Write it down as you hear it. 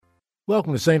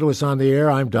Welcome to St. Louis on the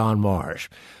Air. I'm Don Marsh.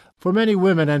 For many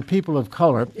women and people of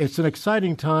color, it's an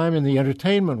exciting time in the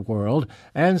entertainment world,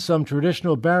 and some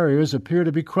traditional barriers appear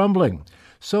to be crumbling.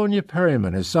 Sonia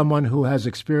Perryman is someone who has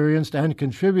experienced and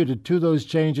contributed to those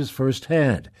changes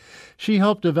firsthand. She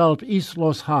helped develop East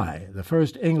Los High, the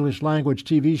first English-language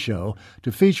TV show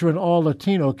to feature an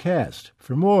all-Latino cast.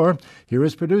 For more, here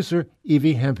is producer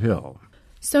Evie Hemphill.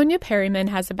 Sonia Perryman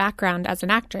has a background as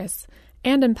an actress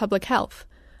and in public health.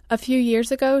 A few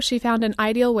years ago, she found an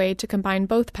ideal way to combine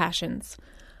both passions.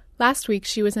 Last week,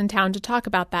 she was in town to talk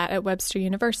about that at Webster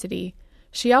University.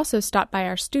 She also stopped by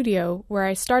our studio, where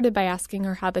I started by asking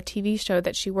her how the TV show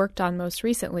that she worked on most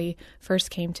recently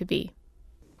first came to be.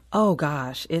 Oh,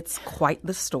 gosh, it's quite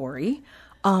the story.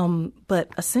 But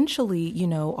essentially,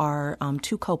 our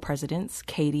two co-presidents,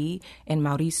 Katie and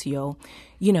Mauricio,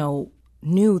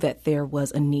 knew that there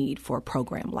was a need for a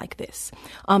program like this.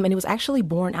 And it was actually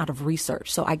born out of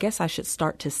research. So I guess I should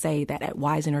start to say that at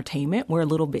Wise Entertainment, we're a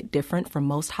little bit different from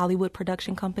most Hollywood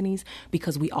production companies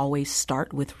because we always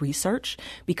start with research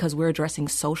because we're addressing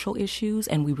social issues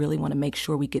and we really want to make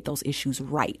sure we get those issues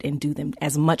right and do them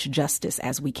as much justice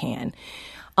as we can.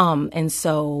 And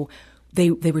so They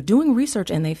were doing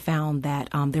research and they found that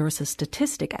there was a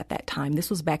statistic at that time, this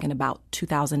was back in about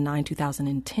 2009,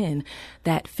 2010,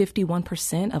 that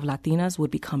 51% of Latinas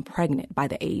would become pregnant by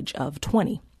the age of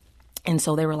 20. And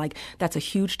so they were like, that's a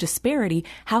huge disparity.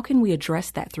 How can we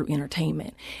address that through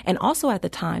entertainment? And also at the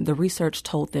time, the research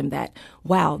told them that,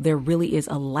 wow, there really is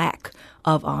a lack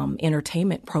of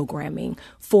entertainment programming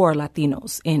for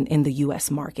Latinos in the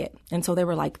U.S. market. And so they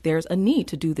were like, there's a need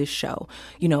to do this show,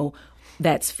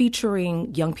 that's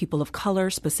featuring young people of color,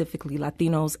 specifically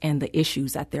Latinos, and the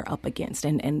issues that they're up against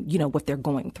and what they're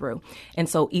going through. And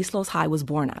so East Los High was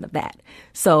born out of that.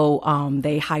 So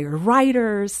they hired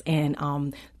writers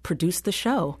and produced the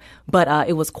show. But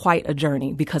it was quite a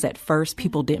journey because at first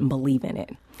people didn't believe in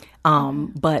it.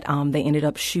 But they ended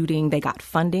up shooting. They got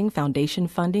funding, foundation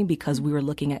funding, because we were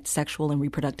looking at sexual and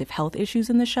reproductive health issues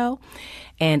in the show.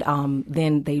 And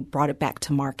then they brought it back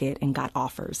to market and got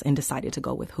offers and decided to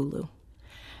go with Hulu.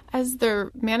 As the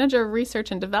manager of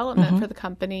research and development for the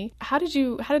company, how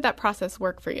did that process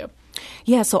work for you?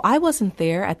 Yeah, so I wasn't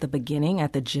there at the beginning,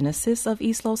 at the genesis of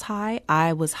East Los High.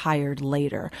 I was hired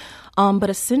later. But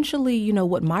essentially,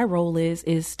 what my role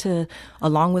is to,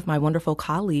 along with my wonderful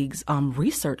colleagues,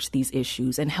 research these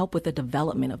issues and help with the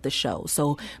development of the show.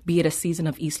 So be it a season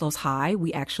of East Los High,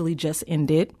 we actually just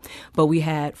ended, but we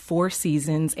had 4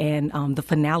 seasons and the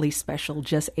finale special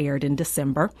just aired in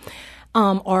December.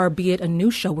 Or be it a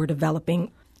new show we're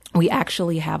developing. We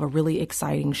actually have a really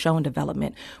exciting show in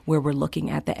development where we're looking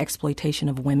at the exploitation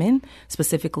of women,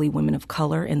 specifically women of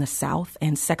color in the South,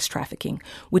 and sex trafficking,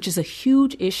 which is a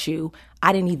huge issue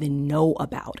I didn't even know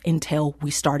about until we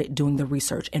started doing the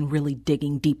research and really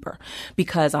digging deeper.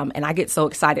 Because, and I get so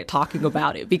excited talking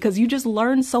about it because you just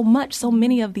learn so much. So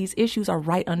many of these issues are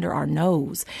right under our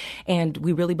nose. And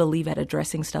we really believe at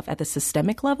addressing stuff at the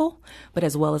systemic level, but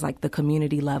as well as like the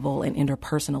community level and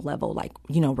interpersonal level, like,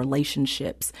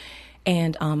 relationships.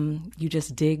 And you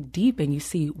just dig deep and you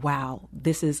see, wow,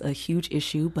 this is a huge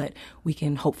issue, but we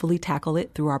can hopefully tackle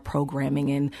it through our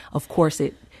programming. And of course,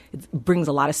 it brings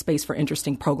a lot of space for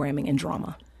interesting programming and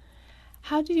drama.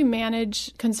 How do you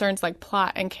manage concerns like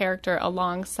plot and character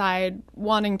alongside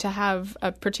wanting to have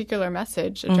a particular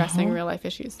message addressing real life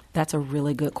issues? That's a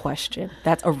really good question.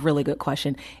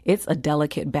 It's a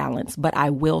delicate balance, but I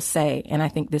will say, and I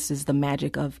think this is the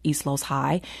magic of East Los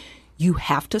High, you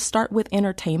have to start with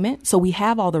entertainment. So we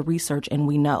have all the research and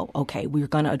we know, okay, we're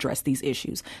going to address these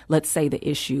issues. Let's say the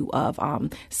issue of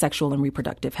sexual and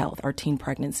reproductive health or teen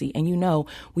pregnancy. And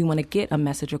we want to get a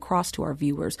message across to our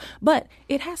viewers. But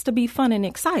it has to be fun and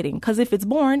exciting because if it's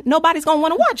boring, nobody's going to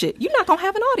want to watch it. You're not going to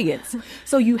have an audience.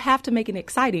 So you have to make it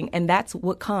exciting. And that's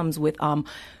what comes with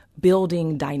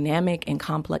building dynamic and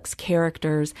complex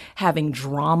characters, having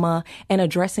drama, and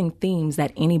addressing themes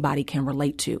that anybody can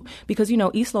relate to. Because,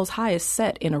 East Los High is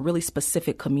set in a really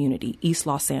specific community, East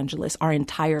Los Angeles. Our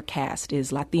entire cast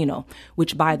is Latino,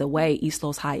 which, by the way, East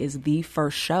Los High is the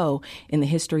first show in the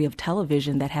history of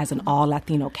television that has an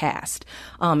all-Latino cast.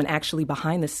 And actually,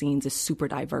 behind the scenes is super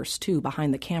diverse, too,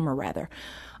 behind the camera, rather.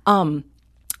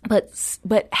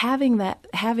 But having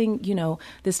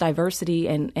this diversity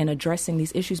and addressing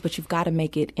these issues, but you've got to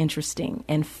make it interesting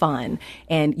and fun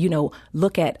and,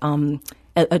 look at,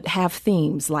 have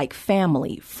themes like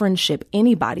family, friendship,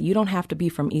 anybody. You don't have to be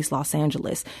from East Los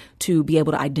Angeles to be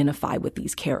able to identify with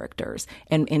these characters.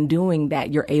 And in doing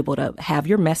that, you're able to have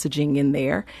your messaging in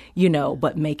there,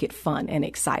 but make it fun and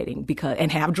exciting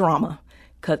and have drama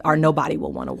or nobody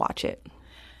will want to watch it.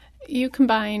 You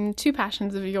combine two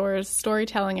passions of yours,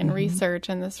 storytelling and research,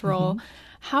 in this role.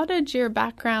 How did your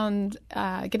background,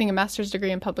 getting a master's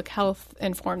degree in public health,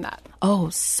 inform that? Oh,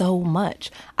 so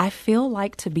much. I feel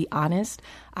like, to be honest,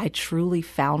 I truly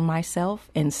found myself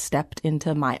and stepped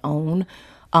into my own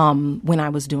when I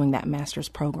was doing that master's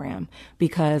program,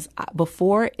 because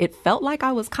before it felt like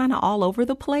I was kind of all over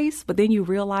the place, but then you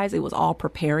realize it was all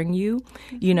preparing you,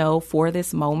 you know, for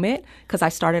this moment, because I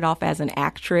started off as an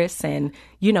actress and,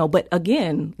 you know, but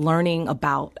again, learning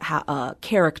about how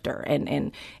character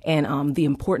and the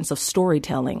importance of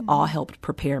storytelling all helped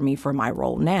prepare me for my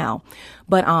role now.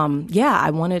 But yeah,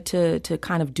 I wanted to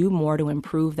kind of do more to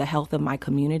improve the health of my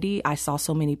community. I saw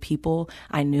so many people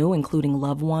I knew, including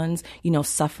loved ones, you know,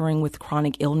 suffering with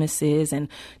chronic illnesses and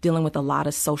dealing with a lot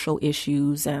of social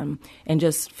issues and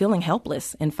just feeling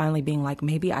helpless, and finally being like,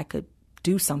 maybe I could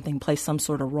do something, play some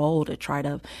sort of role to try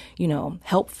to, you know,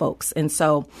 help folks. And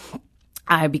so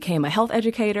I became a health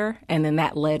educator, and then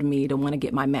that led me to want to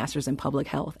get my master's in public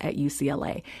health at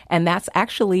UCLA. And that's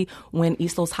actually when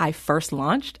East Los High first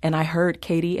launched, and I heard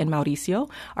Katie and Mauricio,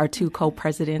 our two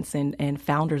co-presidents and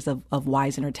founders of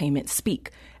Wise Entertainment, speak.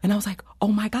 And I was like, oh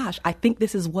my gosh, I think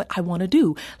this is what I want to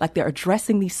do. Like, they're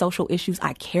addressing these social issues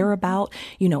I care about,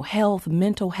 you know, health,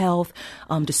 mental health,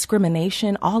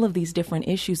 discrimination, all of these different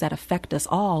issues that affect us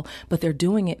all, but they're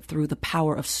doing it through the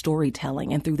power of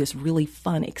storytelling and through this really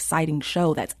fun, exciting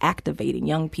show that's activating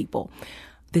young people.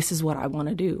 This is what I want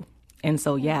to do. And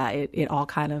so, yeah, it all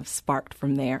kind of sparked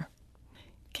from there.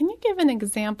 Can you give an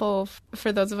example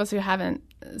for those of us who haven't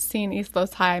seen East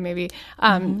Los High, maybe,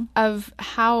 of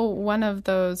how one of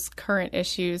those current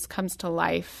issues comes to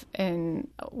life in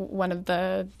one of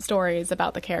the stories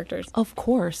about the characters? Of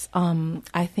course.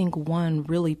 I think one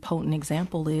really potent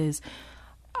example is,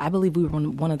 I believe we were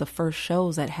one of the first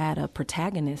shows that had a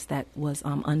protagonist that was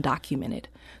undocumented.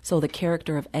 So the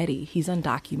character of Eddie, he's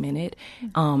undocumented.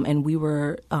 And we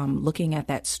were looking at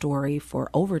that story for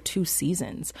over 2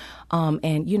 seasons.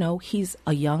 And, you know, he's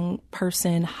a young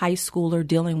person, high schooler,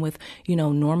 dealing with, you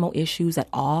know, normal issues that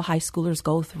all high schoolers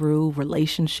go through,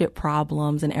 relationship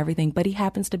problems and everything. But he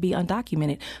happens to be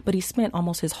undocumented. But he spent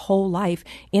almost his whole life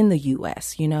in the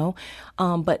U.S., you know,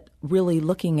 but really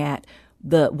looking at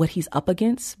what he's up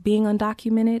against being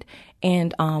undocumented.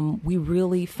 And we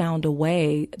really found a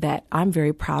way that I'm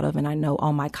very proud of, and I know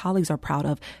all my colleagues are proud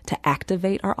of, to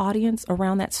activate our audience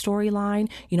around that storyline,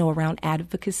 you know, around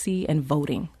advocacy and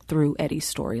voting through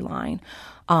Eddie's storyline.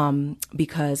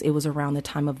 Because it was around the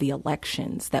time of the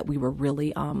elections that we were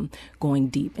really going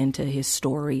deep into his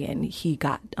story, and he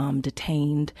got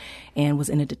detained and was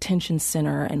in a detention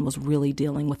center and was really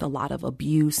dealing with a lot of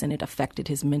abuse, and it affected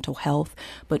his mental health.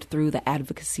 But through the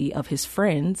advocacy of his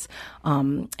friends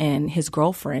and his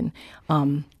girlfriend,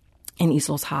 in East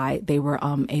Los High, they were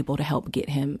able to help get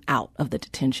him out of the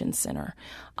detention center.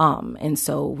 And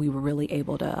so we were really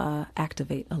able to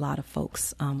activate a lot of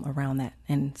folks around that.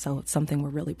 And so it's something we're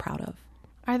really proud of.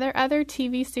 Are there other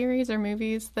TV series or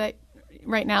movies that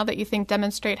right now that you think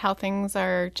demonstrate how things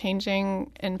are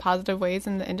changing in positive ways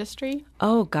in the industry?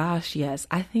 Oh, gosh, yes.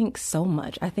 I think so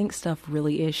much. I think stuff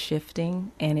really is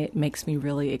shifting, and it makes me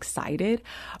really excited.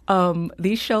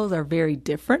 These shows are very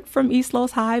different from East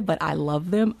Los High, but I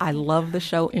love them. I love the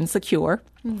show Insecure.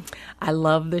 I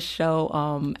love the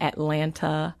show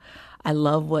Atlanta. I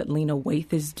love what Lena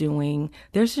Waithe is doing.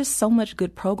 There's just so much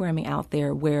good programming out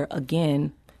there where,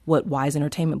 again, what Wise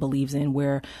Entertainment believes in,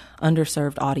 where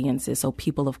underserved audiences, so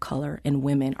people of color and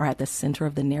women, are at the center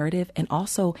of the narrative, and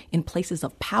also in places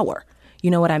of power.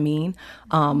 You know what I mean?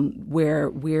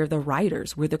 Where we're the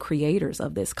writers, we're the creators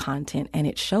of this content, and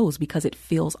it shows because it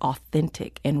feels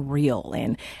authentic and real.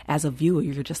 And as a viewer,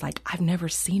 you're just like, I've never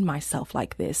seen myself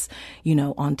like this, you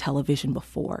know, on television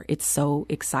before. It's so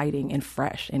exciting and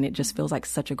fresh, and it just feels like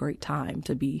such a great time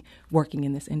to be working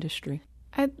in this industry.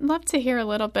 I'd love to hear a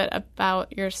little bit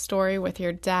about your story with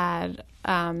your dad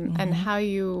and how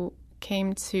you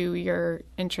came to your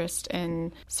interest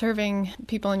in serving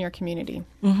people in your community.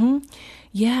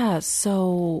 Yeah,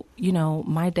 so, you know,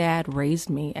 my dad raised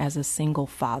me as a single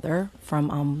father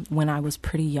from when I was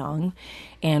pretty young,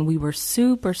 and we were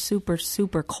super, super,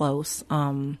 super close.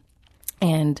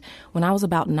 And when I was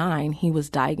about 9, he was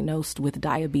diagnosed with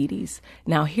diabetes.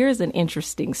 Now, here's an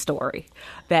interesting story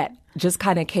that just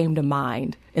kind of came to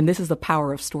mind. And this is the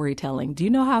power of storytelling. Do you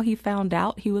know how he found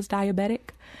out he was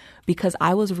diabetic? Because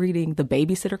I was reading the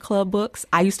Babysitter Club books.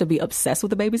 I used to be obsessed with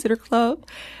the Babysitter Club.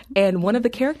 And one of the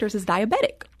characters is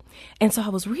diabetic. And so I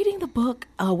was reading the book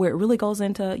where it really goes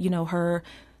into, you know, her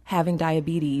having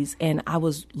diabetes, and I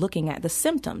was looking at the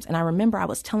symptoms. And I remember I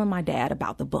was telling my dad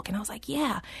about the book, and I was like,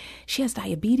 yeah, she has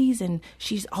diabetes and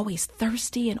she's always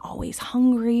thirsty and always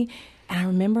hungry. And I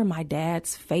remember my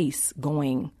dad's face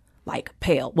going like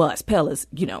pale. Well, as pale as,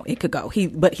 it could go.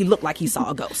 But he looked like he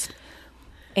saw a ghost.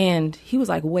 And he was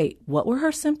like, wait, what were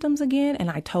her symptoms again? And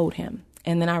I told him.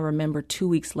 And then I remember 2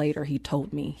 weeks later, he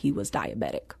told me he was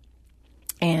diabetic.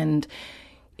 And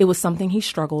it was something he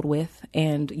struggled with,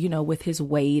 and, with his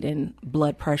weight and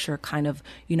blood pressure kind of,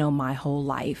 my whole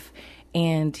life.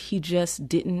 And he just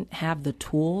didn't have the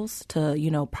tools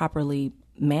to, properly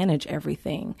manage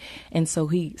everything. And so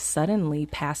he suddenly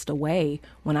passed away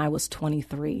when I was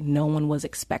 23. No one was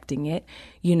expecting it,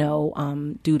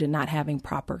 due to not having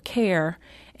proper care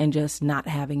and just not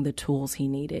having the tools he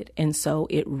needed. And so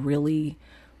it really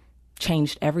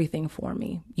changed everything for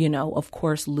me. Of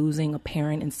course, losing a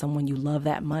parent and someone you love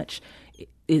that much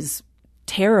is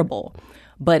terrible,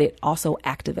 but it also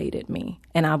activated me.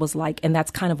 And I was like, and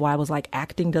that's kind of why I was like,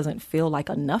 acting doesn't feel like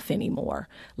enough anymore.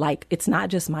 Like, it's not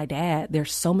just my dad.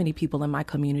 There's so many people in my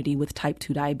community with type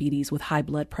 2 diabetes, with high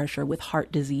blood pressure, with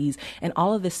heart disease, and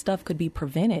all of this stuff could be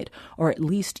prevented, or at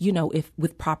least, if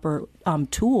with proper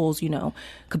tools,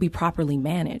 could be properly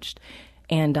managed.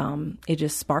 And it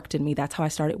just sparked in me. That's how I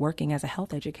started working as a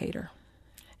health educator.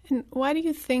 And why do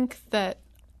you think that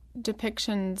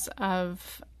depictions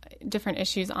of different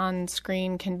issues on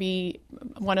screen can be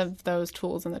one of those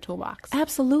tools in the toolbox?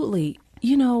 Absolutely.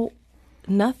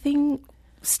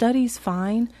 Studies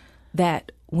find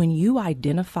that when you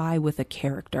identify with a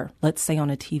character, let's say on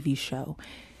a TV show,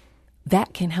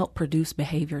 that can help produce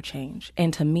behavior change.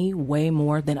 And to me, way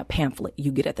more than a pamphlet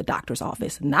you get at the doctor's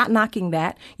office. Not knocking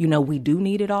that, we do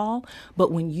need it all.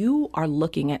 But when you are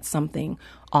looking at something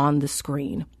on the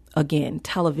screen, again,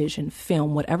 television,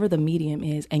 film, whatever the medium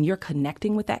is, and you're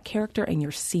connecting with that character and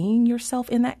you're seeing yourself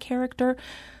in that character,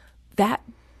 that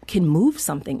can move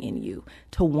something in you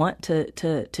to want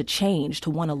to change, to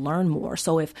want to learn more.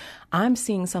 So if I'm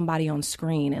seeing somebody on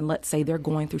screen and let's say they're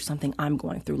going through something I'm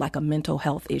going through, like a mental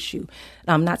health issue,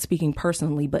 I'm not speaking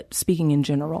personally, but speaking in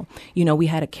general, we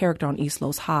had a character on East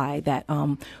Los High that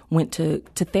went to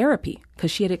therapy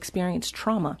because she had experienced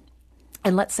trauma.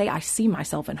 And let's say I see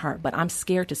myself in her, but I'm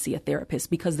scared to see a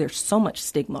therapist because there's so much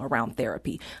stigma around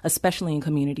therapy, especially in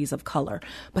communities of color.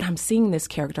 But I'm seeing this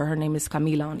character, her name is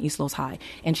Camila on East Los High,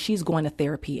 and she's going to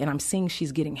therapy, and I'm seeing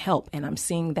she's getting help, and I'm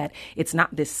seeing that it's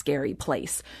not this scary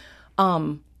place.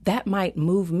 That might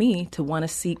move me to want to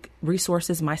seek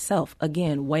resources myself,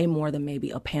 again, way more than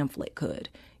maybe a pamphlet could,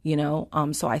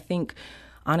 So I think,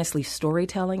 honestly,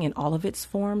 storytelling in all of its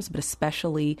forms, but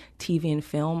especially TV and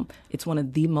film, it's one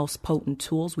of the most potent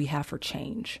tools we have for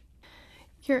change.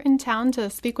 You're in town to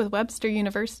speak with Webster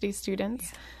University students.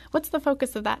 Yeah. What's the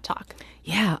focus of that talk?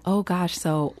 Yeah. Oh, gosh.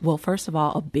 So, well, first of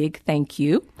all, a big thank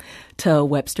you to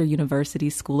Webster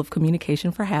University School of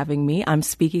Communication for having me. I'm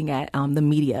speaking at the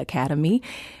Media Academy,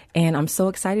 and I'm so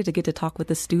excited to get to talk with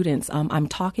the students. I'm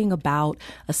talking about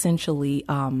essentially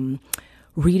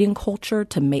reading culture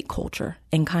to make culture,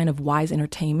 and kind of Wise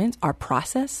Entertainment, our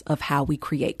process of how we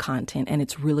create content. And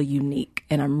it's really unique.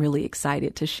 And I'm really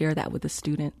excited to share that with the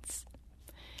students.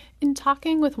 In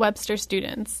talking with Webster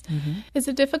students, is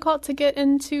it difficult to get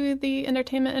into the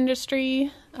entertainment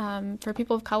industry for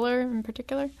people of color in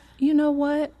particular? You know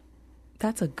what?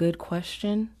 That's a good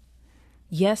question.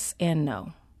 Yes and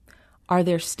no. Are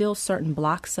there still certain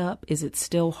blocks up? Is it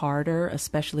still harder,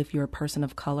 especially if you're a person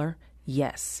of color?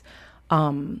 Yes.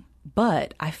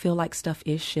 But I feel like stuff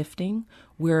is shifting.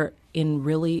 We're in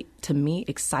really, to me,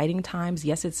 exciting times.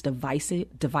 Yes, it's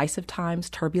divisive times,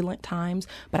 turbulent times,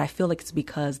 but I feel like it's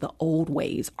because the old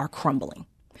ways are crumbling.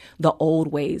 The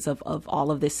old ways of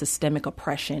all of this systemic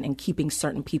oppression and keeping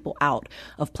certain people out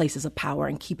of places of power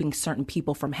and keeping certain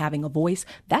people from having a voice,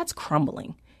 that's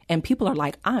crumbling. And people are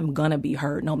like, I'm going to be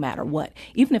heard no matter what.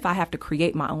 Even if I have to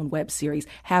create my own web series,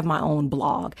 have my own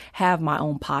blog, have my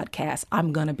own podcast,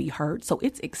 I'm going to be heard. So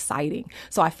it's exciting.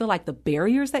 So I feel like the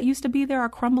barriers that used to be there are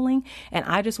crumbling. And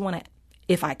I just want to,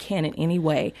 if I can in any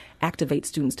way, activate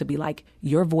students to be like,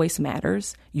 your voice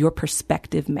matters. Your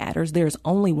perspective matters. There's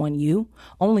only one you.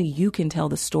 Only you can tell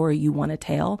the story you want to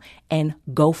tell, and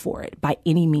go for it by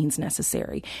any means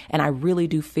necessary. And I really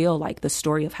do feel like the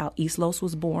story of how East Los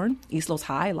was born, East Los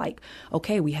High, like,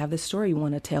 okay, we have this story we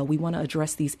want to tell. We want to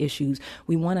address these issues.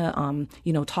 We want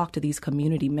to, talk to these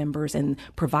community members and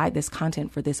provide this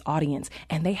content for this audience.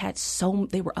 And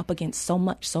they were up against so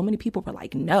many people were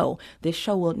like, no, this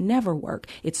show will never work. work.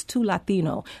 It's too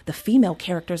Latino. The female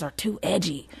characters are too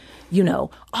edgy. You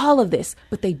know, all of this,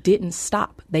 but they didn't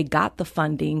stop. They got the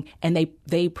funding and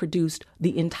they produced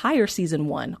the entire season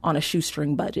 1 on a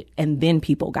shoestring budget, and then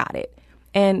people got it.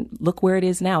 And look where it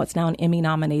is now. It's now an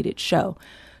Emmy-nominated show.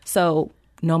 So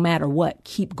no matter what,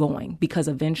 keep going, because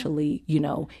eventually, you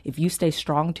know, if you stay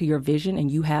strong to your vision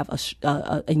and you have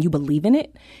and you believe in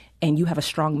it and you have a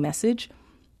strong message,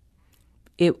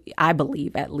 I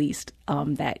believe at least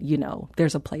that, you know,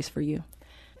 there's a place for you.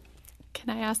 Can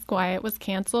I ask why it was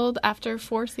canceled after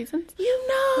 4 seasons? You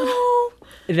know.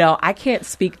 No, I can't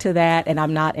speak to that, and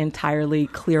I'm not entirely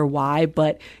clear why,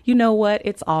 but you know what?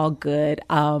 It's all good.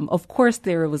 Of course,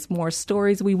 there was more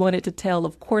stories we wanted to tell.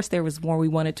 Of course, there was more we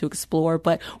wanted to explore,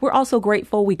 but we're also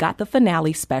grateful we got the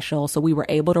finale special, so we were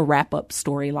able to wrap up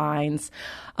storylines.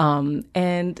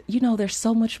 And, you know, there's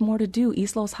so much more to do.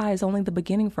 East Los High is only the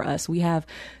beginning for us. We have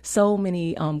so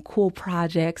many cool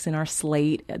projects in our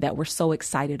slate that we're so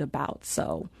excited about.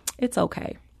 So it's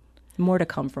okay. More to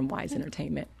come from Wise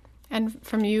Entertainment. And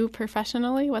from you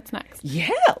professionally, what's next? Yeah.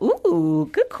 Ooh,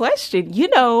 good question. You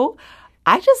know,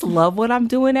 I just love what I'm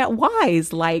doing at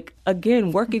Wise. Like,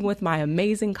 again, working with my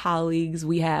amazing colleagues.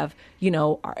 We have, you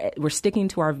know, we're sticking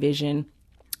to our vision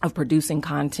of producing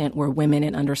content where women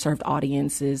and underserved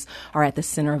audiences are at the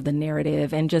center of the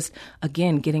narrative, and just,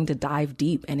 again, getting to dive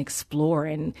deep and explore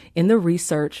in the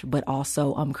research, but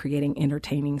also creating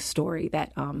entertaining story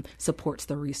that supports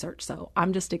the research. So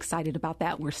I'm just excited about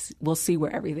that. We'll see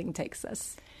where everything takes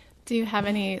us. Do you have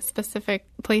any specific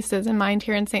places in mind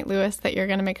here in St. Louis that you're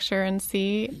going to make sure and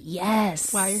see?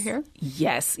 Yes. While you're here?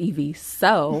 Yes, Evie.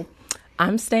 So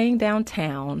I'm staying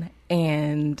downtown.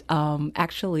 And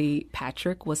actually,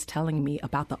 Patrick was telling me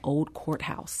about the old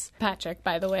courthouse. Patrick,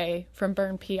 by the way, from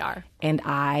Burn PR. And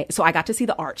I got to see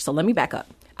the arch. So let me back up.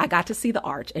 I got to see the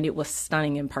arch, and it was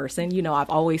stunning in person. You know, I've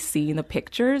always seen the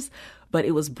pictures, but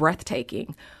it was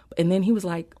breathtaking. And then he was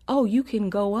like, oh, you can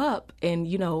go up. And,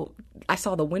 you know, I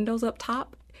saw the windows up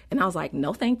top. And I was like,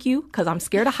 no, thank you, because I'm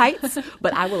scared of heights,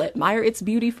 but I will admire its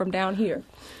beauty from down here.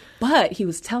 But he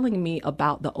was telling me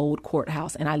about the old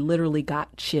courthouse, and I literally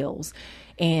got chills,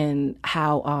 and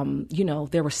how, you know,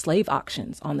 there were slave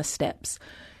auctions on the steps.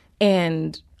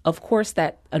 And of course,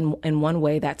 that in one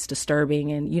way that's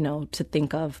disturbing, and, you know, to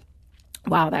think of,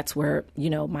 wow, that's where,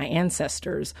 you know, my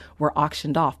ancestors were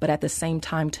auctioned off. But at the same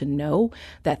time, to know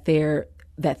that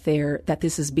that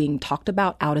this is being talked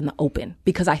about out in the open,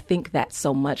 because I think that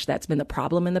so much that's been the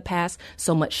problem in the past,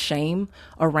 so much shame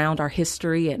around our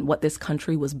history and what this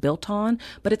country was built on.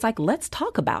 But it's like, let's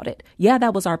talk about it. Yeah,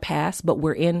 that was our past, but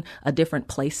we're in a different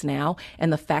place now.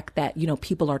 And the fact that, you know,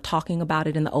 people are talking about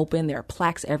it in the open, there are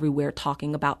plaques everywhere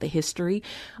talking about the history.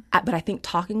 But I think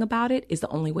talking about it is the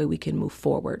only way we can move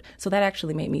forward. So that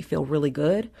actually made me feel really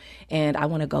good. And I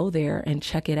want to go there and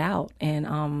check it out.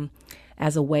 And,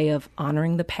 as a way of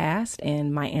honoring the past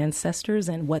and my ancestors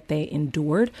and what they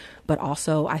endured, but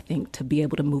also, I think, to be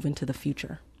able to move into the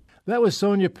future. That was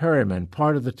Sonia Perryman,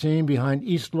 part of the team behind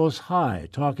East Los High,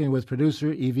 talking with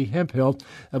producer Evie Hemphill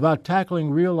about tackling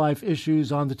real-life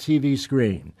issues on the TV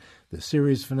screen. The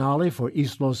series finale for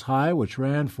East Los High, which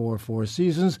ran for 4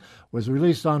 seasons, was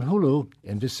released on Hulu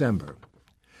in December.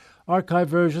 Archive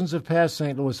versions of past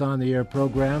St. Louis On the Air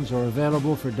programs are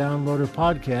available for download or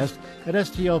podcast at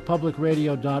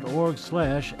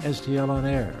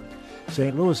stlpublicradio.org/STLonair.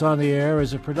 St. Louis On the Air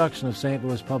is a production of St.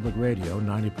 Louis Public Radio,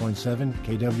 90.7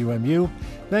 KWMU.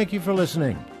 Thank you for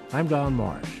listening. I'm Don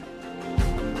Marsh.